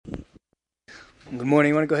Good morning.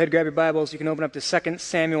 You want to go ahead and grab your Bibles. You can open up to 2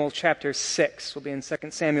 Samuel chapter 6. We'll be in 2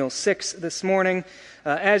 Samuel 6 this morning.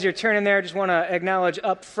 As you're turning there, I just want to acknowledge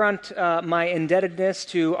up front my indebtedness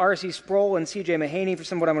to R.C. Sproul and C.J. MAHANEY for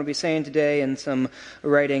some of what I'm going to be saying today and some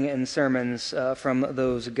writing and sermons from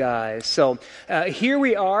those guys. So here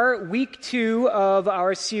we are, week 2 of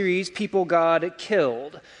our series, People God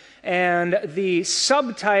Killed. And the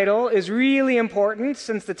subtitle is really important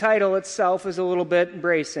since the title itself is a little bit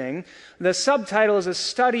bracing. The subtitle is a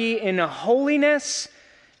study in holiness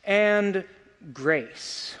and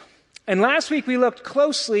grace. And last week we looked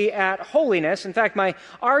closely at holiness. In fact, my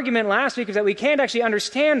argument last week is that we can't actually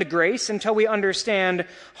understand grace until we understand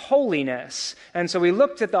holiness. And so we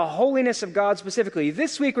looked at the holiness of God specifically.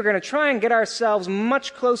 This week we're going to try and get ourselves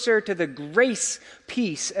much closer to the grace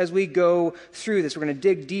piece as we go through this. We're going to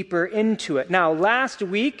dig deeper into it. Now, last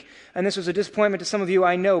week, and this was a disappointment to some of you,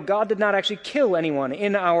 I know, God did not actually kill anyone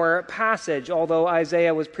in our passage, although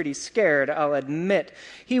Isaiah was pretty scared, I'll admit.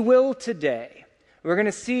 He will today. We're going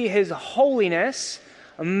to see His holiness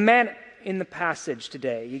in the passage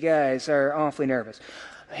today. You guys are awfully nervous.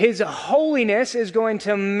 His holiness is going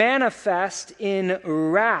to manifest in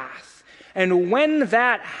wrath. And when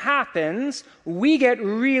that happens, we get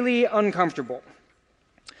really uncomfortable.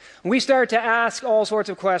 We start to ask all sorts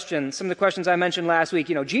of questions. Some of the questions I mentioned last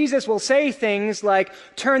week. Jesus will say things like,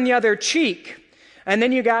 turn the other cheek. And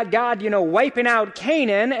then you got God, wiping out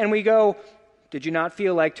Canaan, and we go, did you not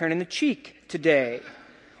feel like turning the cheek today?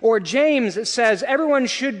 Or James says everyone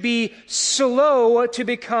should be slow to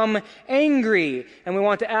become angry. And we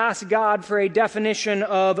want to ask God for a definition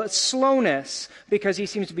of slowness because He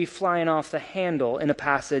seems to be flying off the handle in a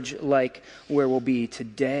passage like where we'll be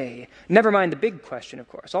today. Never mind the big question, of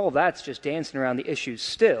course. All of that's just dancing around the issues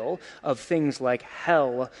still of things like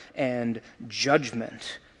hell and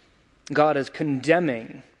judgment. God is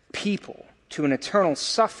condemning people to an eternal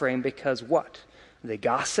suffering because what? They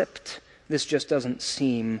gossiped. This just doesn't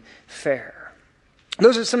seem fair.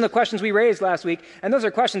 Those are some of the questions we raised last week, and those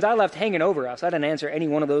are questions I left hanging over us. I didn't answer any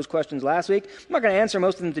one of those questions last week. I'm not going to answer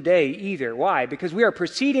most of them today either. Why? Because we are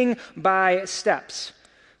proceeding by steps.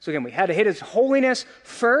 So again, we had to hit His holiness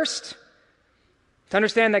first to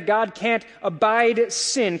understand that God can't abide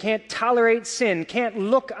sin, can't tolerate sin, can't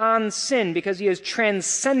look on sin because He is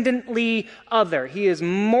transcendently other. He is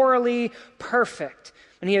morally perfect.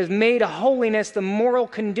 And He has made holiness the moral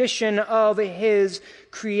condition of His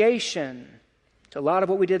creation. It's a lot of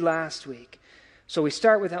what we did last week. So we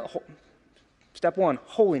start with step 1,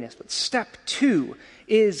 holiness. But step 2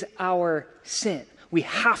 is our sin. We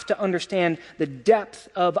have to understand the depth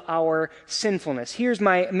of our sinfulness. Here's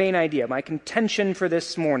my main idea. My contention for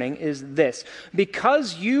this morning is this.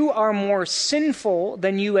 Because you are more sinful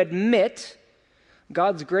than you admit,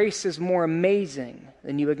 God's grace is more amazing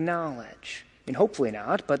than you acknowledge. And hopefully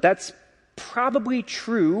not, but that's probably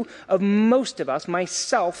true of most of us,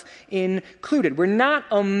 myself included. We're not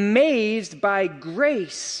amazed by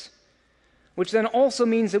grace, which then also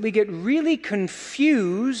means that we get really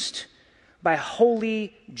confused by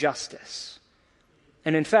holy justice.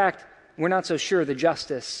 And in fact, we're not so sure the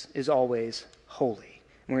justice is always holy.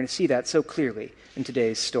 And we're going to see that so clearly in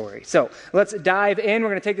today's story. So let's dive in. We're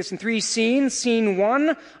going to take this in 3 scenes. Scene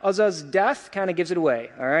 1, Uzzah's death, kind of gives it away.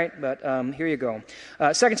 All right, but here you go.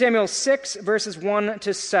 2 Samuel 6, verses 1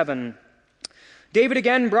 to 7. David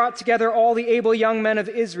again brought together all the able young men of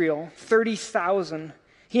Israel, 30,000.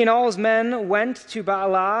 He and all his men went to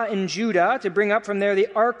Baalah in Judah to bring up from there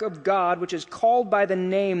the ark of God, which is called by the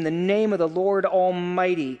name of the Lord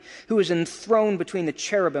Almighty, who is enthroned between the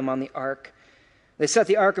cherubim on the ark. They set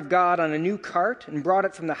the ark of God on a new cart and brought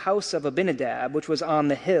it from the house of Abinadab, which was on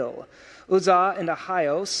the hill. Uzzah and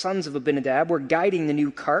Ohio, sons of Abinadab, were guiding the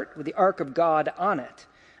new cart with the ark of God on it,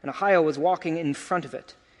 and Ohio was walking in front of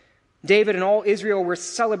it. David and all Israel were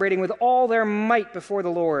celebrating with all their might before the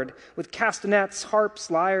Lord, with castanets,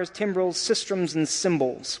 harps, lyres, timbrels, sistrums, and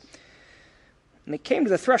cymbals. When they came to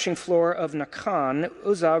the threshing floor of Makan,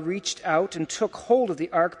 Uzzah reached out and took hold of the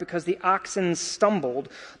ark because the oxen stumbled.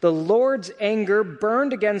 The Lord's anger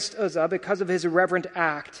burned against Uzzah because of his irreverent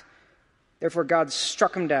act. Therefore God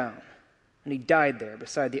struck him down, and he died there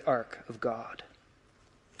beside the ark of God.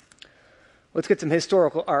 Let's get some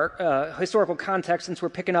historical context since we're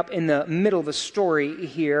picking up in the middle of the story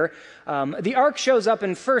here. The ark shows up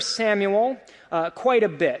in 1 Samuel quite a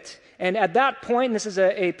bit. And at that point, and this is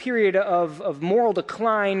a period of moral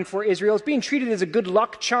decline for Israel, it's being treated as a good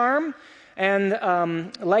luck charm.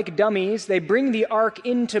 And like dummies, they bring the ark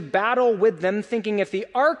into battle with them, thinking if the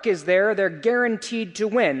ark is there, they're guaranteed to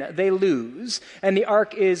win. They lose, and the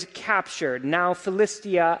ark is captured. Now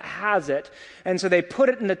Philistia has it. And so they put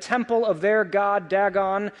it in the temple of their god,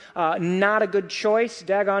 Dagon. Not a good choice.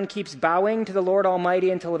 Dagon keeps bowing to the Lord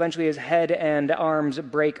Almighty until eventually his head and arms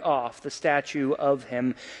break off the statue of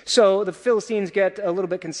him. So the Philistines get a little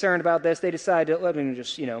bit concerned about this. They decide to let them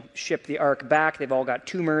just, ship the ark back. They've all got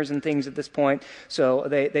tumors and things at this point. So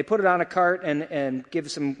they put it on a cart and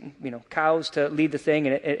give some, cows to lead the thing,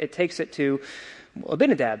 and it takes it to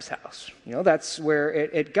Abinadab's house. That's where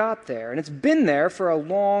it got there. And it's been there for a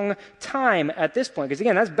long time at this point. Because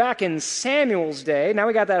again, that's back in Samuel's day. Now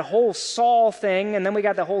we got that whole Saul thing, and then we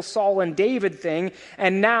got the whole Saul and David thing,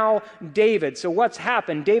 and now David. So what's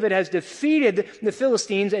happened? David has defeated the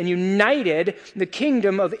Philistines and united the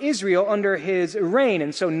kingdom of Israel under his reign.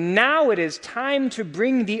 And so now it is time to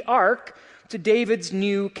bring the ark to David's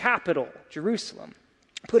new capital, Jerusalem.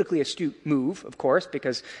 Politically astute move, of course,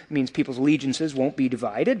 because it means people's allegiances won't be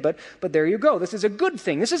divided, but there you go. This is a good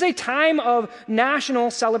thing. This is a time of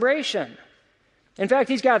national celebration. In fact,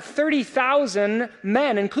 he's got 30,000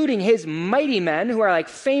 men, including his mighty men, who are like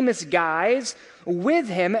famous guys, with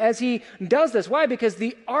him as he does this. Why? Because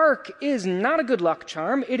the ark is not a good luck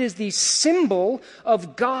charm. It is the symbol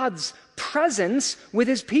of God's presence with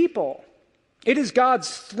his people. It is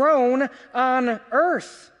God's throne on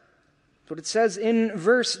earth. What it says in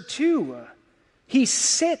verse 2. He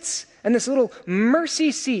sits in this little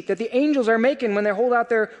mercy seat that the angels are making when they hold out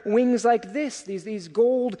their wings like this, these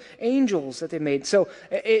gold angels that they made. So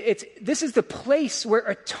this is the place where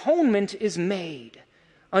atonement is made.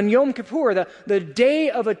 On Yom Kippur, the Day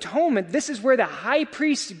of Atonement, this is where the high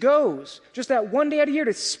priest goes, just that one day out of the year,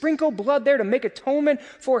 to sprinkle blood there to make atonement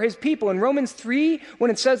for his people. In Romans 3, when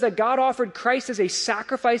it says that God offered Christ as a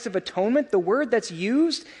sacrifice of atonement, the word that's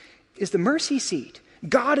used is the mercy seat.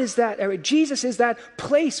 Jesus is that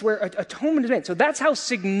place where atonement is made. So that's how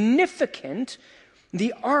significant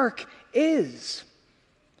the ark is.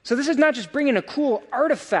 So this is not just bringing a cool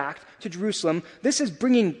artifact to Jerusalem. This is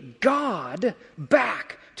bringing God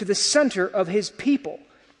back to the center of his people.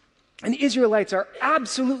 And the Israelites are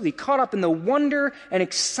absolutely caught up in the wonder and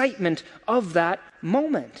excitement of that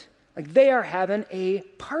moment. Like they are having a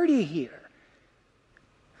party here.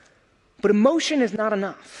 But emotion is not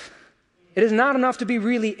enough. It is not enough to be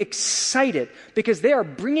really excited, because they are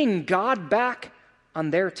bringing God back on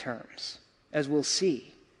their terms, as we'll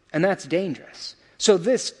see. And that's dangerous. So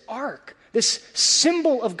this ark, this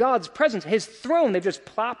symbol of God's presence, his throne, they've just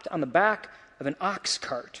plopped on the back of an ox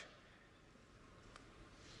cart.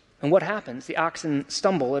 And what happens? The oxen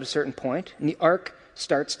stumble at a certain point, and the ark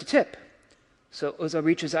starts to tip. So Uzzah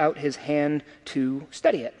reaches out his hand to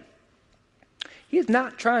steady it. He is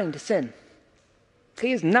not trying to sin.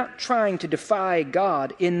 He is not trying to defy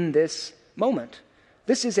God in this moment.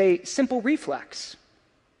 This is a simple reflex,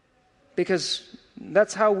 because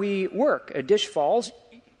that's how we work. A dish falls,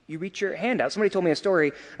 you reach your hand out. Somebody told me a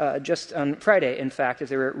story just on Friday, in fact, as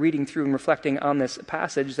they were reading through and reflecting on this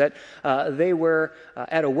passage, that they were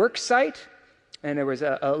at a work site, and there was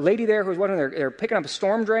a lady there who was wondering, they were picking up a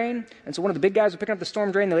storm drain, and so one of the big guys was picking up the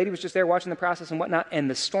storm drain, the lady was just there watching the process and whatnot, and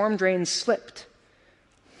the storm drain slipped.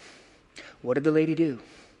 What did the lady do?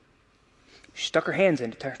 She stuck her hands in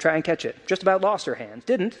to try and catch it. Just about lost her hands.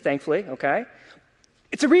 Didn't, thankfully, okay?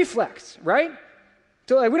 It's a reflex, right?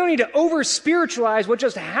 So we don't need to over-spiritualize what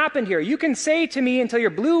just happened here. You can say to me until you're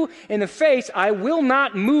blue in the face, I will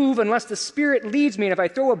not move unless the Spirit leads me, and if I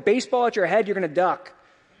throw a baseball at your head, you're going to duck.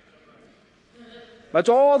 That's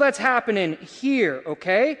all that's happening here,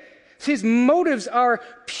 okay? His motives are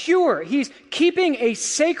pure. He's keeping a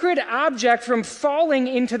sacred object from falling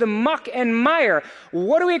into the muck and mire.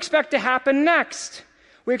 What do we expect to happen next?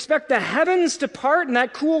 We expect the heavens to part and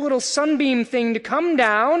that cool little sunbeam thing to come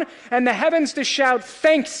down, and the heavens to shout,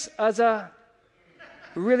 thanks, Uzzah.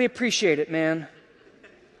 Really appreciate it, man.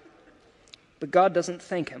 But God doesn't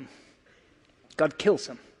thank him. God kills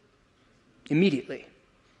him immediately.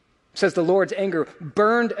 It says the Lord's anger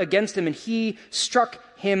burned against him, and he struck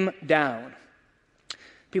him down.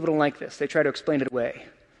 People don't like this. They try to explain it away.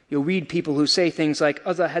 You'll read people who say things like,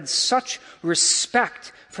 Uzzah had such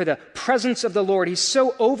respect for the presence of the Lord. He's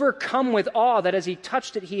so overcome with awe that as he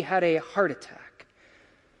touched it, he had a heart attack.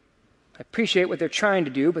 I appreciate what they're trying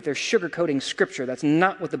to do, but they're sugarcoating Scripture. That's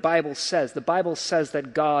not what the Bible says. The Bible says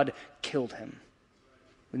that God killed him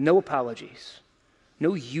with no apologies.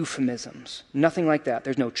 No euphemisms, nothing like that.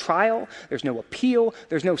 There's no trial, there's no appeal,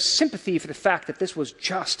 there's no sympathy for the fact that this was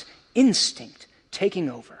just instinct taking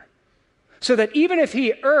over. So that even if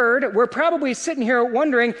he erred, we're probably sitting here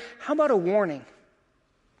wondering, how about a warning?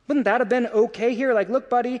 Wouldn't that have been okay here? Like, look,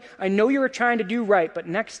 buddy, I know you were trying to do right, but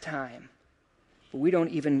next time. But we don't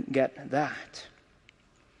even get that.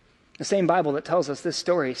 The same Bible that tells us this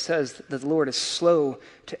story says that the Lord is slow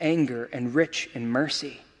to anger and rich in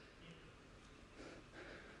mercy.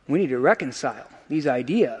 We need to reconcile these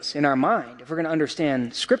ideas in our mind if we're going to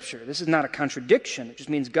understand Scripture. This is not a contradiction. It just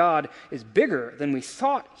means God is bigger than we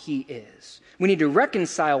thought he is. We need to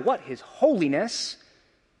reconcile what? His holiness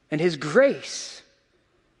and his grace.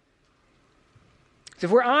 So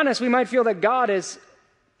if we're honest, we might feel that God is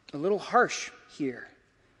a little harsh here.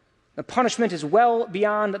 The punishment is well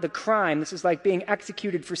beyond the crime. This is like being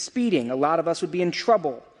executed for speeding. A lot of us would be in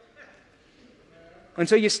trouble. And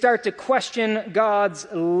so you start to question God's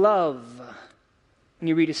love. And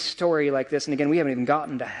you read a story like this, and again, we haven't even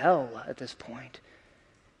gotten to hell at this point.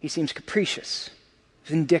 He seems capricious,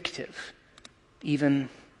 vindictive, even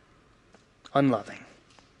unloving.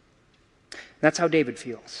 That's how David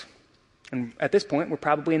feels. And at this point, we're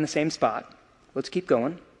probably in the same spot. Let's keep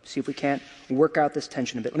going. See if we can't work out this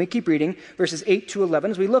tension a bit. Let me keep reading verses 8 to 11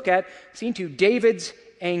 as we look at scene 2, David's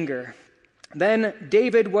anger. Then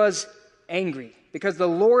David was angry because the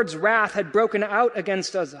Lord's wrath had broken out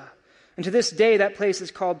against Uzzah. And to this day that place is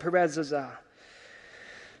called Perez Uzzah.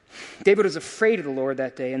 David was afraid of the Lord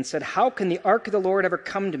that day and said, "How can the ark of the Lord ever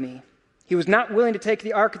come to me?" He was not willing to take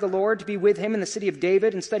the ark of the Lord to be with him in the city of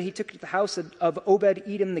David. Instead, he took it to the house of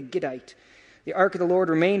Obed-Edom the Gittite. The ark of the Lord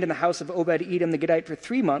remained in the house of Obed-Edom the Gittite for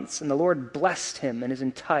 3 months, and the Lord blessed him and his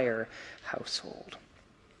entire household.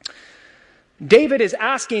 David is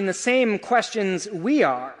asking the same questions we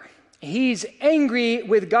are. He's angry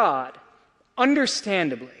with God,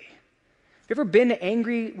 understandably. Have you ever been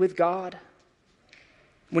angry with God?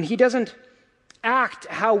 When he doesn't act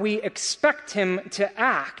how we expect him to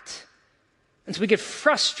act, and so we get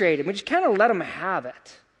frustrated. We just kind of let him have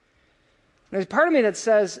it. There's part of me that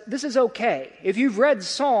says, this is okay. If you've read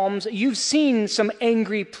Psalms, you've seen some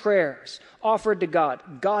angry prayers offered to God.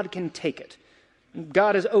 God can take it.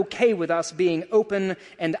 God is okay with us being open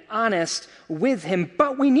and honest with him,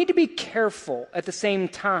 but we need to be careful at the same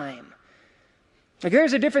time. Like,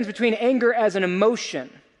 there's a difference between anger as an emotion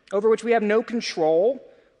over which we have no control.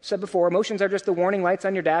 Said before, emotions are just the warning lights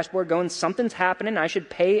on your dashboard going, something's happening, I should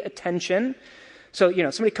pay attention. So,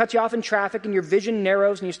 somebody cuts you off in traffic and your vision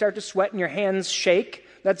narrows and you start to sweat and your hands shake.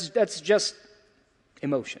 That's just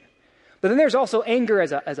emotion. But then there's also anger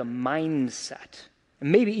as a mindset,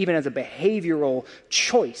 and maybe even as a behavioral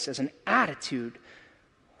choice, as an attitude.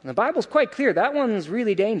 And the Bible's quite clear. That one's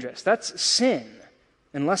really dangerous. That's sin,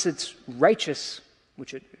 unless it's righteous,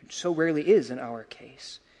 which it so rarely is in our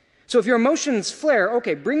case. So if your emotions flare,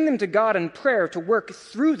 okay, bring them to God in prayer to work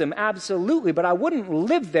through them, absolutely, but I wouldn't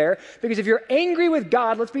live there, because if you're angry with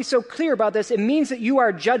God, let's be so clear about this, it means that you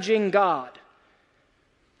are judging God.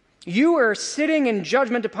 You are sitting in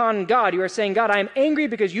judgment upon God. You are saying, God, I am angry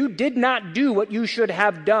because you did not do what you should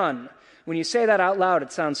have done. When you say that out loud,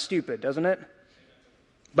 it sounds stupid, doesn't it?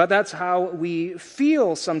 But that's how we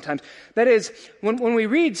feel sometimes. That is, when we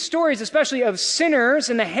read stories, especially of sinners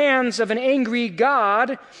in the hands of an angry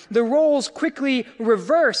God, the roles quickly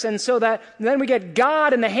reverse, and so that then we get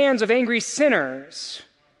God in the hands of angry sinners,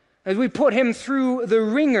 as we put him through the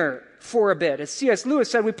ringer for a bit. As C.S. Lewis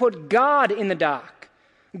said, we put God in the dock.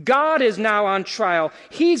 God is now on trial.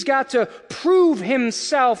 He's got to prove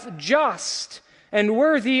himself just and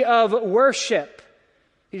worthy of worship.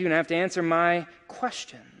 He's going to have to answer my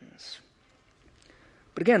questions.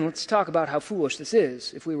 But again, let's talk about how foolish this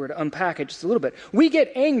is if we were to unpack it just a little bit. We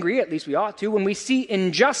get angry, at least we ought to, when we see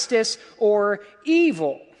injustice or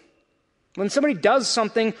evil. When somebody does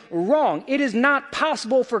something wrong, it is not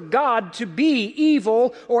possible for God to be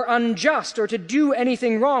evil or unjust or to do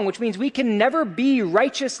anything wrong, which means we can never be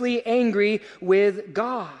righteously angry with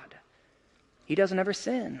God. He doesn't ever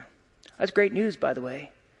sin. That's great news, by the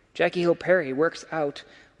way. Jackie Hill Perry works out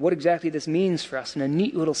what exactly this means for us in a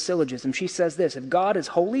neat little syllogism. She says this: if God is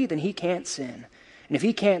holy, then he can't sin. And if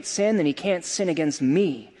he can't sin, then he can't sin against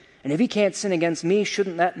me. And if he can't sin against me,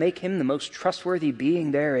 shouldn't that make him the most trustworthy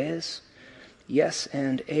being there is? Yes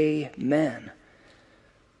and amen.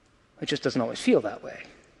 It just doesn't always feel that way.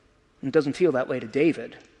 And it doesn't feel that way to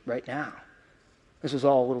David right now. This was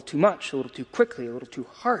all a little too much, a little too quickly, a little too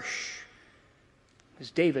harsh. Because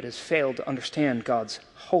David has failed to understand God's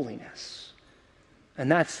holiness. And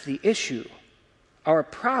that's the issue. Our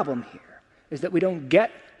problem here is that we don't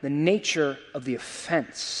get the nature of the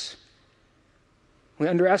offense. We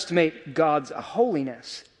underestimate God's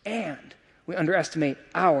holiness, and we underestimate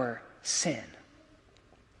our sin.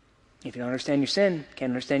 If you don't understand your sin, you can't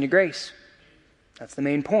understand your grace. That's the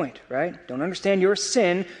main point, right? Don't understand your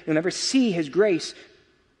sin, you'll never see his grace,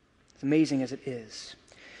 as amazing as it is.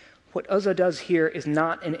 What Uzzah does here is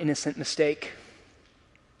not an innocent mistake.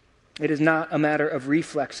 It is not a matter of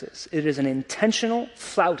reflexes. It is an intentional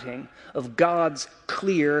flouting of God's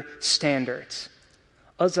clear standards.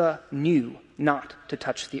 Uzzah knew not to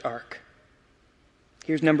touch the ark.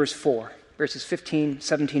 Here's Numbers 4, verses 15,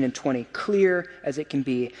 17, and 20, clear as it can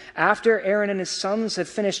be. After Aaron and his sons have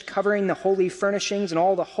finished covering the holy furnishings and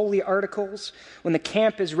all the holy articles, when the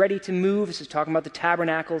camp is ready to move, this is talking about the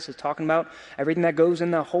tabernacles, this is talking about everything that goes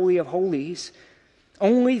in the Holy of Holies,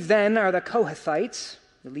 only then are the Kohathites,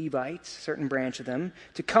 the Levites, a certain branch of them,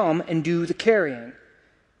 to come and do the carrying.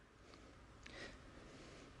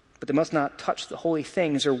 But they must not touch the holy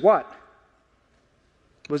things, or what?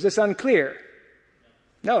 Was this unclear?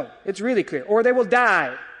 No, it's really clear. Or they will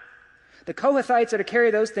die. The Kohathites are to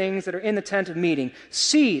carry those things that are in the tent of meeting.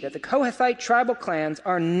 See that the Kohathite tribal clans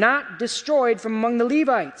are not destroyed from among the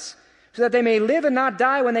Levites, so that they may live and not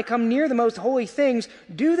die when they come near the most holy things.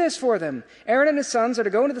 Do this for them. Aaron and his sons are to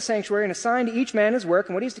go into the sanctuary and assign to each man his work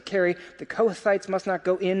and what he's to carry. The Kohathites must not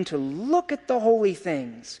go in to look at the holy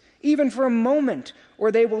things, even for a moment,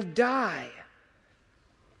 or they will die.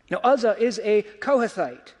 Now, Uzzah is a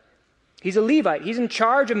Kohathite. He's a Levite. He's in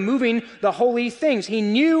charge of moving the holy things. He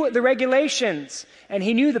knew the regulations, and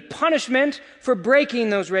he knew the punishment for breaking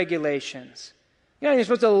those regulations. You're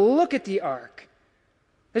supposed to look at the ark.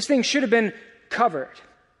 This thing should have been covered.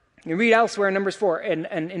 You read elsewhere in Numbers 4 and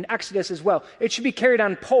in Exodus as well. It should be carried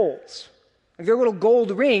on poles. Like they're little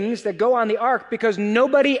gold rings that go on the ark because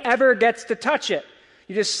nobody ever gets to touch it.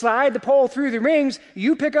 You just slide the pole through the rings,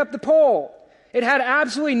 you pick up the pole. It had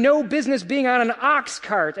absolutely no business being on an ox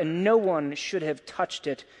cart, and no one should have touched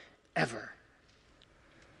it ever.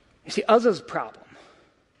 You see, Uzzah's problem,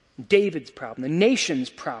 David's problem, the nation's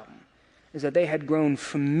problem, is that they had grown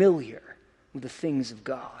familiar with the things of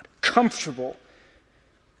God, comfortable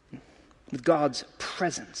with God's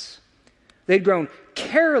presence. They'd grown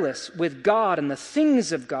careless with God and the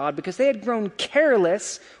things of God because they had grown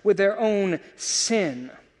careless with their own sin.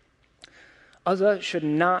 Uzzah should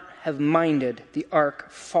not have minded the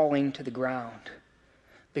ark falling to the ground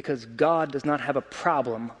because God does not have a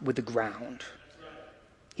problem with the ground.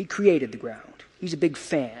 He created the ground. He's a big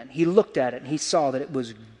fan. He looked at it and he saw that it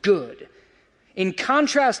was good. In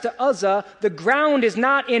contrast to Uzzah, the ground is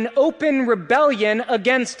not in open rebellion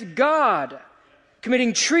against God,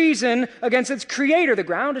 committing treason against its creator. The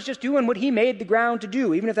ground is just doing what he made the ground to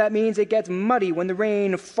do, even if that means it gets muddy when the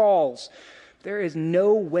rain falls. There is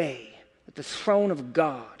no way that the throne of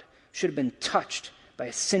God should have been touched by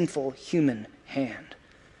a sinful human hand.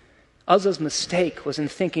 Uzzah's mistake was in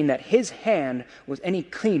thinking that his hand was any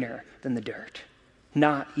cleaner than the dirt.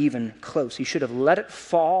 Not even close. He should have let it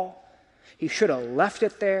fall. He should have left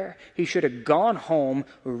it there. He should have gone home,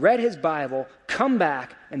 read his Bible, come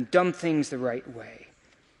back, and done things the right way.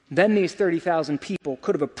 Then these 30,000 people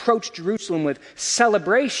could have approached Jerusalem with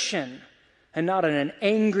celebration and not in an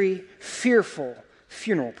angry, fearful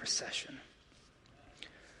funeral procession.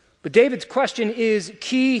 But David's question is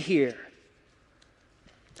key here.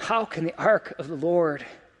 How can the ark of the Lord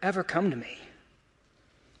ever come to me?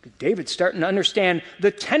 David's starting to understand the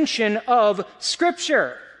tension of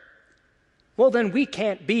Scripture. Well, then we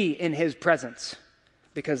can't be in his presence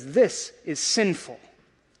because this is sinful.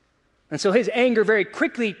 And so his anger very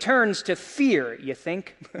quickly turns to fear, you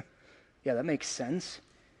think? Yeah, that makes sense.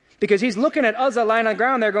 Because he's looking at Uzzah lying on the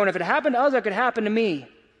ground there going, if it happened to Uzzah, it could happen to me.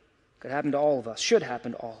 It could happen to all of us, should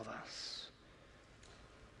happen to all of us.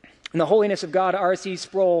 In The Holiness of God, R.C.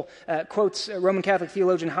 Sproul quotes Roman Catholic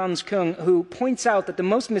theologian Hans Küng, who points out that the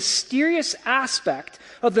most mysterious aspect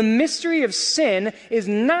of the mystery of sin is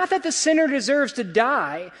not that the sinner deserves to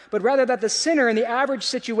die, but rather that the sinner in the average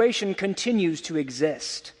situation continues to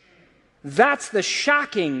exist. That's the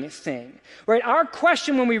shocking thing, right? Our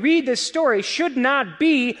question when we read this story should not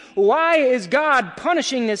be, why is God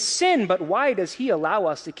punishing this sin, but why does he allow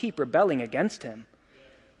us to keep rebelling against him?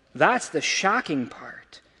 That's the shocking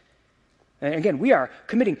part. And again, we are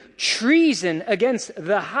committing treason against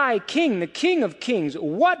the high king, the King of Kings.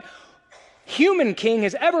 What human king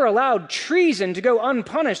has ever allowed treason to go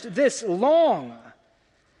unpunished this long?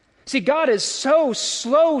 See, God is so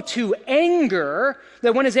slow to anger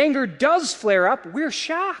that when his anger does flare up, we're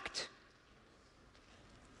shocked.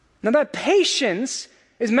 Now, that patience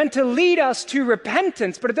is meant to lead us to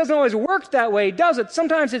repentance, but it doesn't always work that way, does it?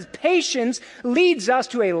 Sometimes his patience leads us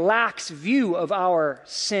to a lax view of our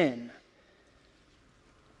sin.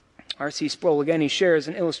 R.C. Sproul, again, he shares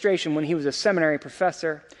an illustration when he was a seminary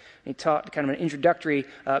professor. He taught kind of an introductory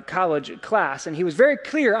college class, and he was very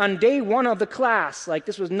clear on day one of the class, like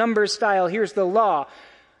this was Numbers style, here's the law.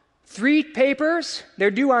 3 papers, they're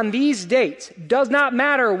due on these dates. Does not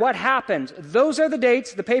matter what happens. Those are the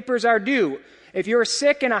dates the papers are due. If you're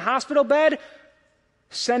sick in a hospital bed,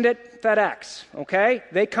 send it FedEx, okay?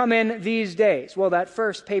 They come in these days. Well, that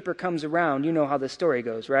first paper comes around. You know how the story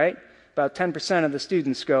goes, right? About 10% of the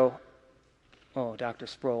students go, "Oh, Dr.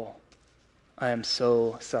 Sproul, I am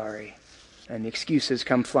so sorry." And the excuses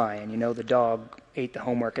come flying. You know, the dog ate the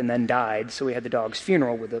homework and then died, so we had the dog's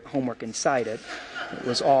funeral with the homework inside it. It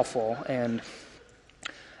was awful. And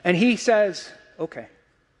he says, okay,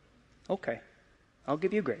 I'll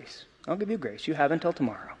give you grace. I'll give you grace. You have until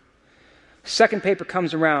tomorrow. Second paper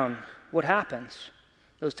comes around. What happens?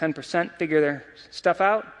 Those 10% figure their stuff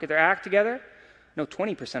out, get their act together? No,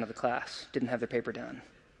 20% of the class didn't have their paper done.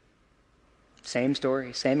 Same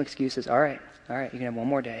story, same excuses. All right, you can have one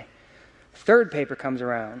more day. Third paper comes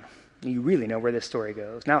around. You really know where this story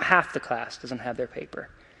goes. Now half the class doesn't have their paper.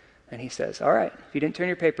 And he says, all right, if you didn't turn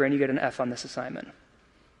your paper in, you get an F on this assignment.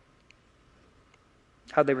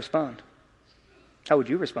 How'd they respond? How would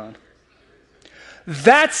you respond?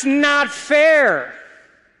 That's not fair.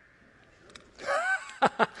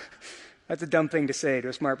 That's a dumb thing to say to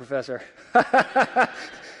a smart professor.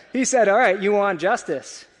 He said, all right, you want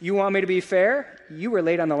justice. You want me to be fair? You were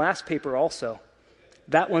late on the last paper also.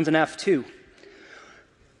 That one's an F too.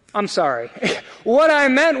 I'm sorry. What I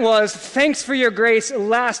meant was, thanks for your grace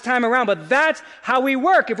last time around, but that's how we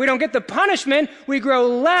work. If we don't get the punishment, we grow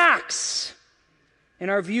lax in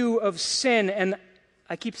our view of sin. And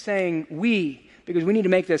I keep saying we, because we need to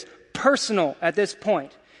make this personal at this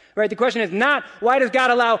point. Right? The question is not, why does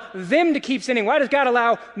God allow them to keep sinning? Why does God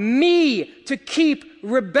allow me to keep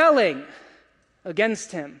rebelling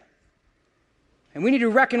against him? And we need to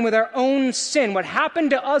reckon with our own sin. What happened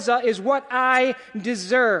to Uzzah is what I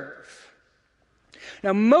deserve.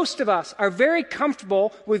 Now, most of us are very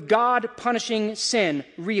comfortable with God punishing sin,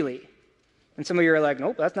 really. And some of you are like,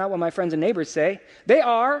 nope, that's not what my friends and neighbors say. They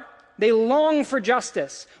are. They long for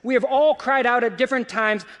justice. We have all cried out at different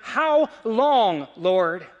times, how long,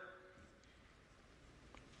 Lord?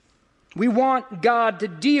 We want God to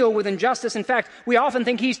deal with injustice. In fact, we often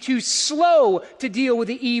think he's too slow to deal with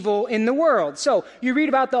the evil in the world. So you read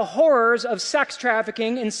about the horrors of sex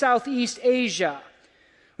trafficking in Southeast Asia,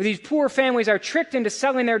 where these poor families are tricked into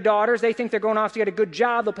selling their daughters. They think they're going off to get a good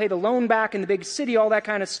job. They'll pay the loan back in the big city, all that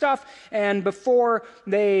kind of stuff. And before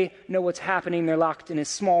they know what's happening, they're locked in a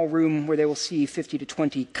small room where they will see 50 to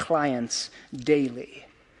 20 clients daily.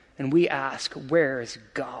 And we ask, where is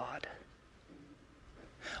God?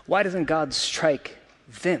 Why doesn't God strike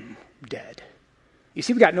them dead? You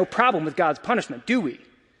see, we got no problem with God's punishment, do we?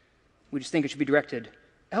 We just think it should be directed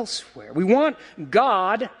elsewhere. We want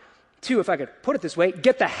God to, if I could put it this way,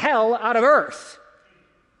 get the hell out of earth.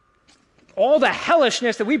 All the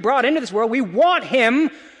hellishness that we brought into this world, we want him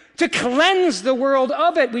to cleanse the world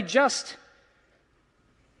of it. We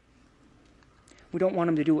don't want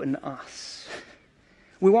him to do it in us.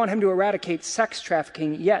 We want him to eradicate sex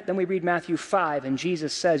trafficking, yet then we read Matthew 5, and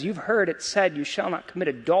Jesus says, you've heard it said, you shall not commit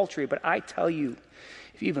adultery, but I tell you,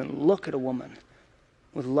 if you even look at a woman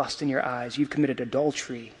with lust in your eyes, you've committed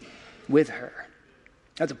adultery with her.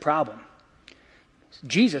 That's a problem.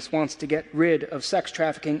 Jesus wants to get rid of sex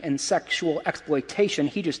trafficking and sexual exploitation.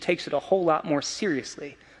 He just takes it a whole lot more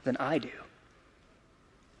seriously than I do.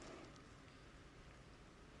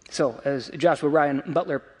 So, as Joshua Ryan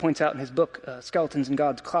Butler points out in his book, Skeletons in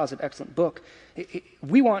God's Closet, excellent book,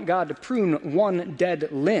 we want God to prune one dead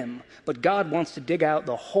limb, but God wants to dig out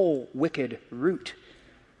the whole wicked root.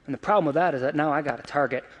 And the problem with that is that now I got a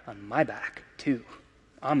target on my back, too.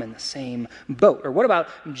 I'm in the same boat. Or what about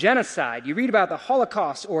genocide? You read about the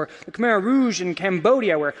Holocaust or the Khmer Rouge in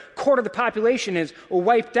Cambodia, where a quarter of the population is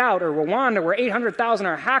wiped out, or Rwanda, where 800,000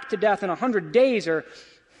 are hacked to death in 100 days, or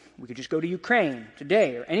we could just go to Ukraine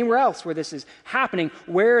today or anywhere else where this is happening.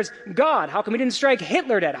 Where's God? How come he didn't strike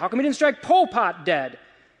Hitler dead? How come he didn't strike Pol Pot dead?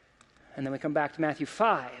 And then we come back to Matthew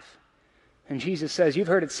 5. And Jesus says, you've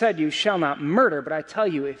heard it said, you shall not murder. But I tell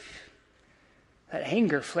you, if that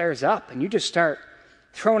anger flares up and you just start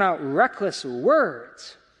throwing out reckless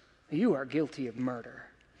words, you are guilty of murder.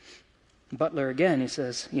 Butler again, he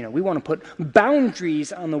says, we want to put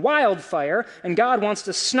boundaries on the wildfire, and God wants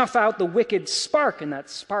to snuff out the wicked spark, and that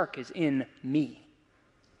spark is in me.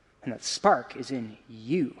 And that spark is in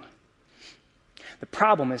you. The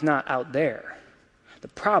problem is not out there. The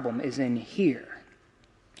problem is in here.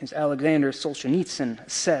 As Alexander Solzhenitsyn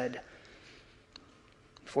said,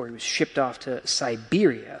 before he was shipped off to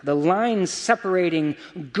Siberia, the line separating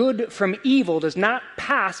good from evil does not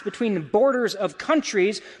pass between the borders of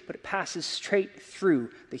countries, but it passes straight through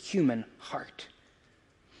the human heart.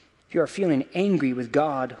 If you are feeling angry with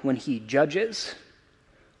God when he judges,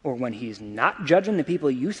 or when he's not judging the people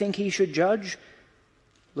you think he should judge,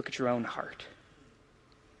 look at your own heart.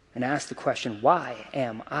 and ask the question, why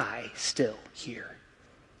am I still here?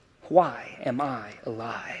 Why am I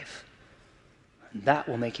alive? And that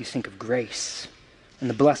will make you think of grace and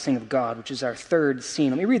the blessing of God, which is our third scene.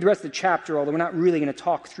 Let me read the rest of the chapter, although we're not really going to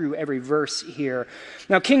talk through every verse here.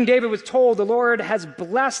 Now, King David was told, the Lord has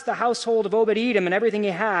blessed the household of Obed-Edom and everything he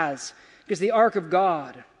has, because the ark of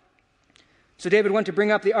God. So David went to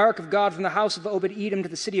bring up the ark of God from the house of Obed-Edom to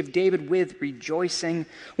the city of David with rejoicing.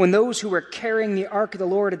 When those who were carrying the ark of the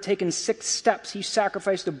Lord had taken 6 steps, he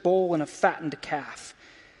sacrificed a bull and a fattened calf.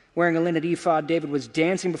 Wearing a linen ephod, David was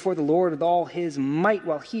dancing before the Lord with all his might,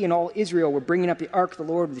 while he and all Israel were bringing up the ark of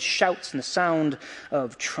the Lord with shouts and the sound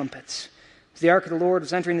of trumpets. As the ark of the Lord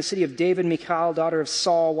was entering the city of David, Michal, daughter of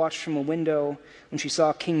Saul, watched from a window. When she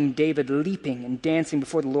saw King David leaping and dancing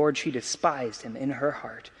before the Lord, she despised him in her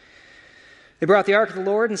heart. They brought the ark of the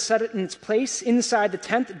Lord and set it in its place inside the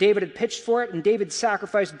tent that David had pitched for it, and David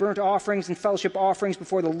sacrificed burnt offerings and fellowship offerings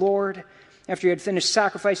before the Lord. After he had finished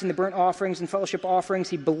sacrificing the burnt offerings and fellowship offerings,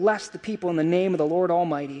 he blessed the people in the name of the Lord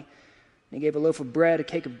Almighty. And he gave a loaf of bread, a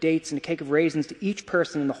cake of dates, and a cake of raisins to each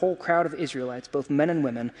person in the whole crowd of Israelites, both men and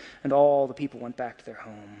women, and all the people went back to their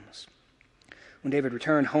homes. When David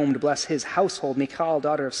returned home to bless his household, Michal,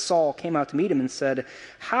 daughter of Saul, came out to meet him and said,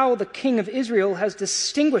 "How the king of Israel has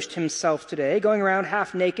distinguished himself today, going around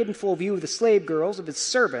half naked in full view of the slave girls of his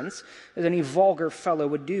servants, as any vulgar fellow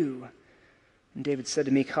would do." And David said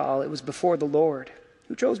to Michal, "It was before the Lord,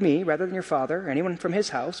 who chose me rather than your father, or anyone from his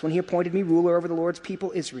house, when he appointed me ruler over the Lord's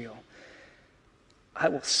people Israel. I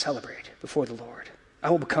will celebrate before the Lord. I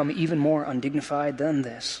will become even more undignified than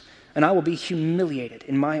this, and I will be humiliated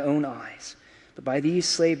in my own eyes. But by these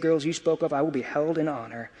slave girls you spoke of, I will be held in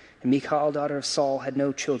honor." And Michal, daughter of Saul, had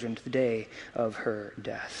no children to the day of her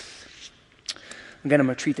death. Again, I'm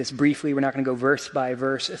going to treat this briefly. We're not going to go verse by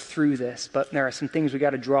verse through this, but there are some things we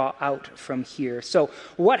got to draw out from here. So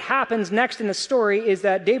what happens next in the story is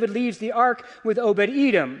that David leaves the ark with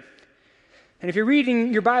Obed-Edom. And if you're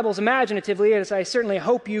reading your Bibles imaginatively, as I certainly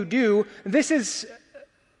hope you do, this is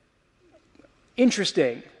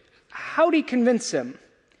interesting. How'd he convince him?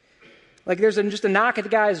 Like there's just a knock at the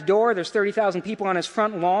guy's door. There's 30,000 people on his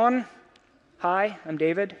front lawn. "Hi, I'm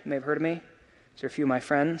David. You may have heard of me. These are a few of my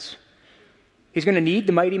friends." He's going to need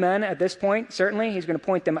the mighty men at this point, certainly. He's going to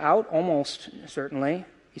point them out, almost certainly.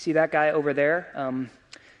 You see that guy over there?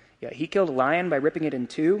 He killed a lion by ripping it in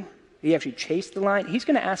two. He actually chased the lion. He's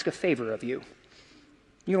going to ask a favor of you.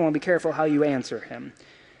 You want to be careful how you answer him.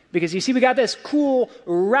 Because you see, we got this cool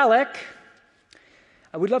relic.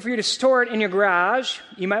 We'd love for you to store it in your garage.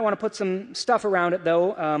 You might want to put some stuff around it,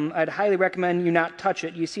 though. I'd highly recommend you not touch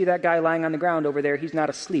it. You see that guy lying on the ground over there? He's not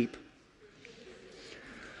asleep.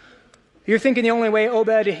 You're thinking the only way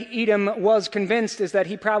Obed-Edom was convinced is that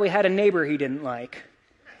he probably had a neighbor he didn't like.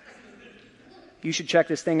 You should check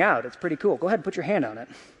this thing out. It's pretty cool. Go ahead and put your hand on it.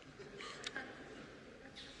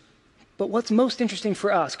 But what's most interesting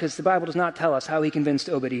for us, because the Bible does not tell us how he convinced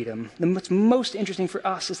Obed-Edom, what's most interesting for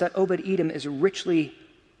us is that Obed-Edom is richly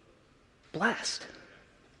blessed.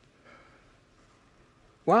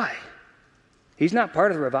 Why? He's not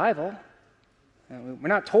part of the revival. We're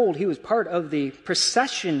not told he was part of the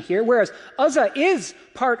procession here, whereas Uzzah is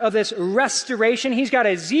part of this restoration. He's got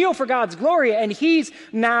a zeal for God's glory, and he's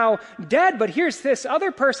now dead. But here's this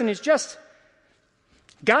other person who's just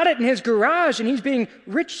got it in his garage, and he's being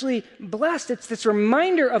richly blessed. It's this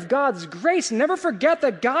reminder of God's grace. Never forget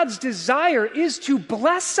that God's desire is to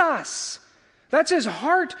bless us. That's his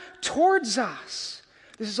heart towards us.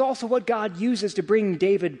 This is also what God uses to bring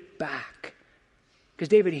David back. Because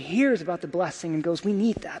David hears about the blessing and goes, we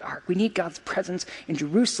need that ark. We need God's presence in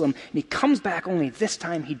Jerusalem. And he comes back, only this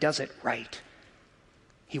time he does it right.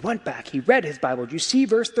 He went back. He read his Bible. Do you see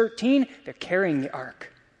verse 13? They're carrying the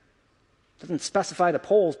ark. It doesn't specify the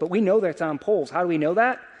poles, but we know that it's on poles. How do we know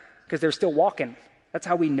that? Because they're still walking. That's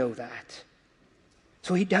how we know that.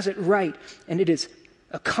 So he does it right, and it is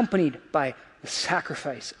accompanied by the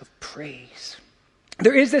sacrifice of praise.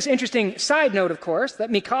 There is this interesting side note, of course, that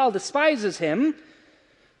Michal despises him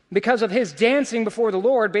because of his dancing before the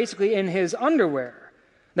Lord, basically in his underwear.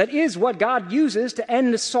 That is what God uses to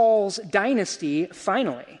end Saul's dynasty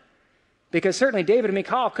finally. Because certainly David and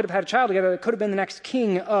Michal could have had a child together that could have been the next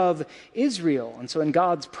king of Israel. And so in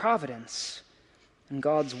God's providence, in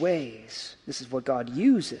God's ways, this is what God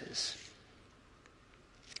uses.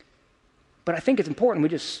 But I think it's important we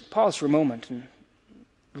just pause for a moment and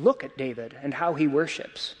look at David and how he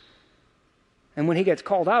worships. And when he gets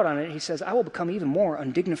called out on it, he says, I will become even more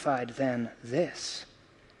undignified than this.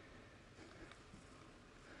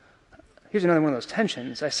 Here's another one of those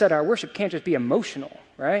tensions. I said our worship can't just be emotional,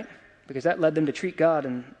 right? Because that led them to treat God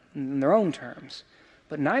in their own terms.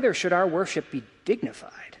 but neither should our worship be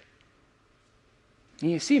dignified.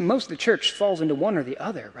 And you see, most of the church falls into one or the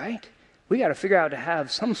other, right? We got to figure out to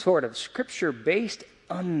have some sort of scripture-based,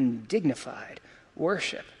 undignified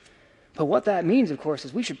worship. But what that means, of course,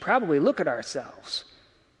 is we should probably look at ourselves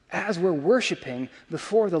as we're worshiping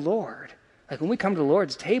before the Lord. Like when we come to the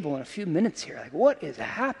Lord's table in a few minutes here, like what is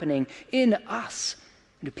happening in us?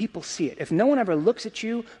 And do people see it? If no one ever looks at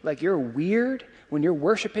you like you're weird when you're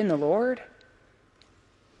worshiping the Lord,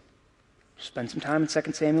 spend some time in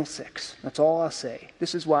 2 Samuel 6. That's all I'll say.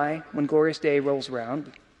 This is why when Glorious Day rolls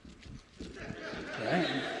around, right?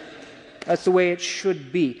 That's the way it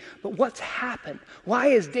should be. But what's happened? Why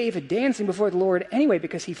is David dancing before the Lord anyway?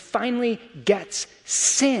 Because he finally gets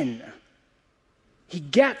sin. He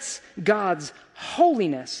gets God's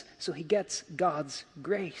holiness, so he gets God's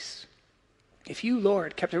grace. If you,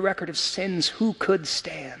 Lord, kept a record of sins, who could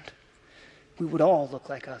stand? We would all look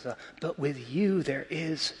like Uzzah. But with you there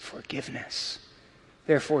is forgiveness.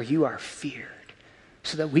 Therefore you are feared,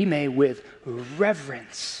 so that we may with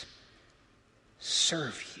reverence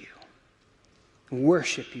serve you.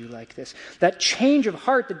 Worship you like this. That change of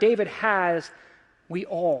heart that David has, we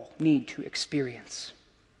all need to experience.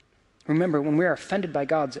 Remember, when we are offended by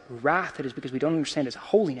God's wrath, it is because we don't understand his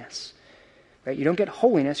holiness. Right? You don't get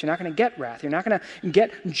holiness, you're not going to get wrath. You're not going to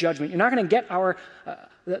get judgment. You're not going to get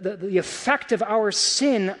the effect of our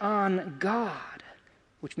sin on God,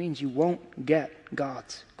 which means you won't get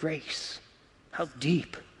God's grace. How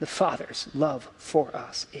deep the Father's love for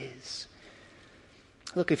us is.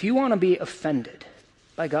 Look, if you want to be offended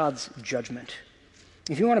by God's judgment,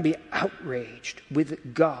 if you want to be outraged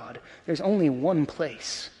with God, there's only one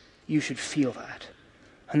place you should feel that,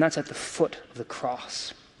 and that's at the foot of the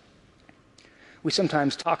cross. We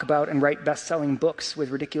sometimes talk about and write best-selling books with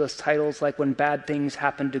ridiculous titles like When Bad Things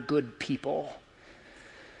Happen to Good People.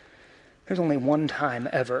 There's only one time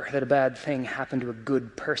ever that a bad thing happened to a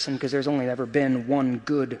good person, because there's only ever been one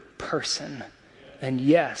good person. And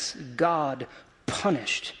yes, God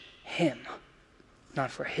punished him, not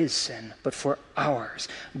for his sin, but for ours.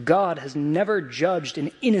 God has never judged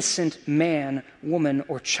an innocent man, woman,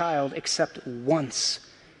 or child except once.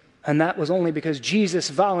 And that was only because Jesus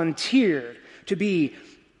volunteered to be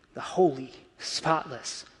the holy,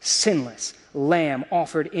 spotless, sinless lamb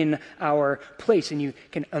offered in our place. And you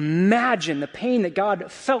can imagine the pain that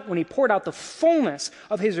God felt when he poured out the fullness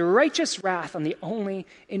of his righteous wrath on the only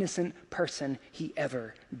innocent person he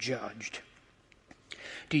ever judged.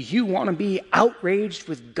 Do you want to be outraged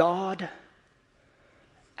with God?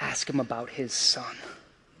 Ask him about his son.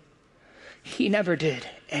 He never did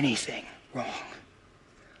anything wrong.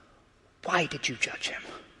 Why did you judge him?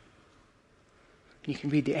 You can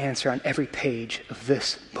read the answer on every page of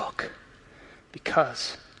this book.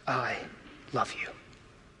 Because I love you.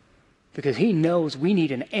 Because he knows we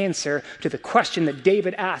need an answer to the question that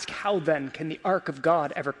David asked. How then can the ark of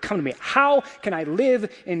God ever come to me? How can I live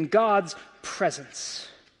in God's presence?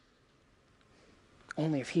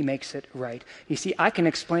 Only if he makes it right. You see, I can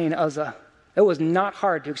explain Uzzah. It was not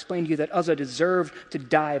hard to explain to you that Uzzah deserved to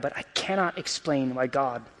die, but I cannot explain why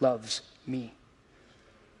God loves me.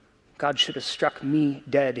 God should have struck me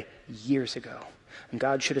dead years ago. And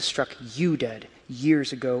God should have struck you dead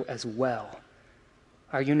years ago as well.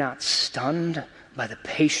 Are you not stunned by the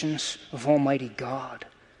patience of Almighty God?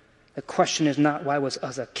 The question is not why was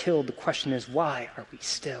Uzzah killed. The question is why are we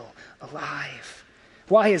still alive?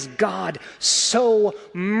 Why is God so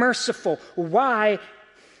merciful? Why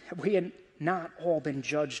have we not all been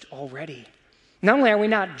judged already? Not only are we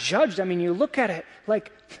not judged, I mean, you look at it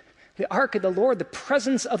like the ark of the Lord, the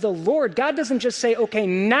presence of the Lord. God doesn't just say, okay,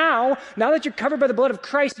 now that you're covered by the blood of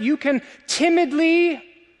Christ, you can timidly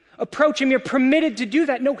approach him. You're permitted to do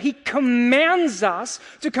that. No, he commands us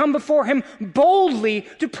to come before him boldly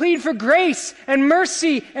to plead for grace and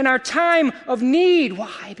mercy in our time of need.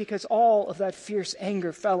 Why? Because all of that fierce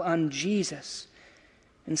anger fell on Jesus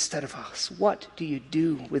instead of us. What do you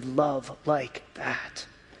do with love like that?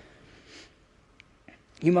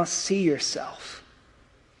 You must see yourself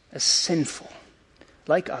as sinful,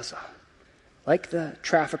 like Uzzah, like the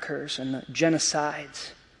traffickers and the genocides,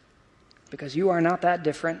 because you are not that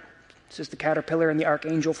different. This is the caterpillar and the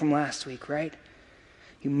archangel from last week, right?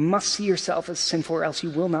 You must see yourself as sinful, or else you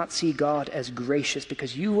will not see God as gracious,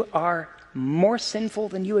 because you are more sinful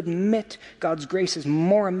than you admit. God's grace is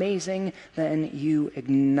more amazing than you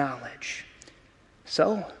acknowledge.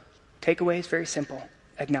 So, takeaway is very simple.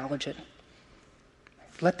 Acknowledge it.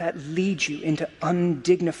 Let that lead you into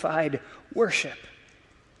undignified worship.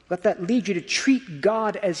 Let that lead you to treat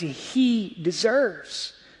God as he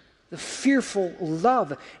deserves. the fearful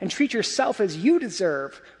love, and treat yourself as you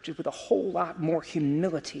deserve, which is with a whole lot more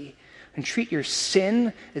humility, and treat your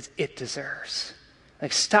sin as it deserves.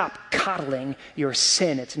 Like, stop coddling your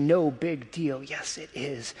sin. It's no big deal. Yes, it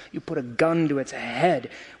is. You put a gun to its head.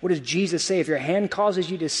 What does Jesus say? If your hand causes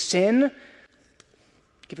you to sin,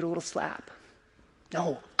 give it a little slap.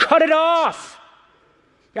 No, cut it off.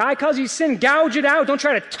 Your eye causes you sin, gouge it out. Don't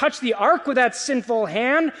try to touch the ark with that sinful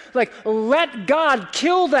hand. Like, let God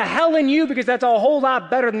kill the hell in you, because that's a whole lot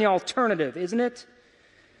better than the alternative, isn't it?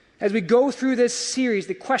 As we go through this series,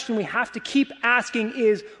 the question we have to keep asking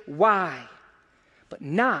is why? But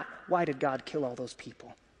not, why did God kill all those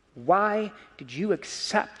people? Why did you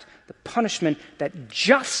accept the punishment that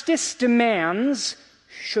justice demands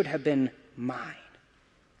should have been mine?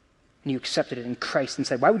 And you accepted it in Christ and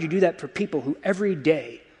said, why would you do that for people who every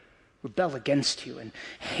day rebel against you and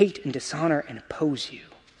hate and dishonor and oppose you?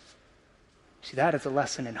 See, that is a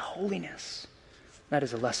lesson in holiness. That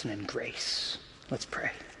is a lesson in grace. Let's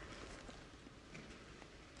pray.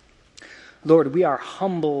 Lord, we are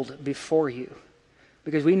humbled before you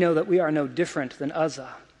because we know that we are no different than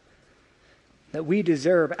Uzzah, that we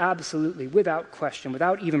deserve absolutely, without question,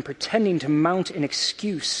 without even pretending to mount an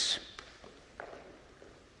excuse,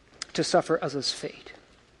 to suffer Uzzah's fate.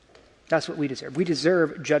 That's what we deserve. We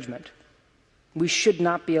deserve judgment. We should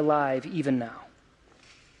not be alive even now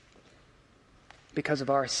because of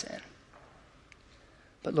our sin.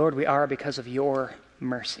 But Lord, we are because of your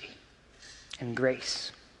mercy and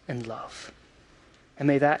grace and love. And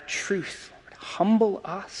may that truth, Lord, humble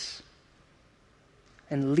us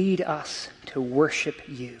and lead us to worship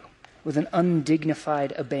you with an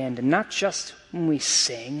undignified abandon, not just when we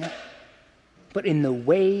sing, but in the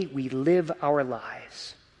way we live our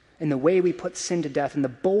lives, in the way we put sin to death, in the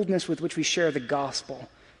boldness with which we share the gospel,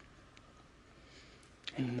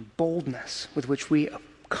 and in the boldness with which we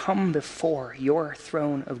come before your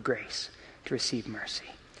throne of grace to receive mercy.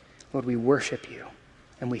 Lord, we worship you,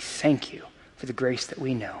 and we thank you for the grace that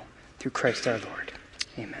we know through Christ our Lord.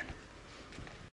 Amen.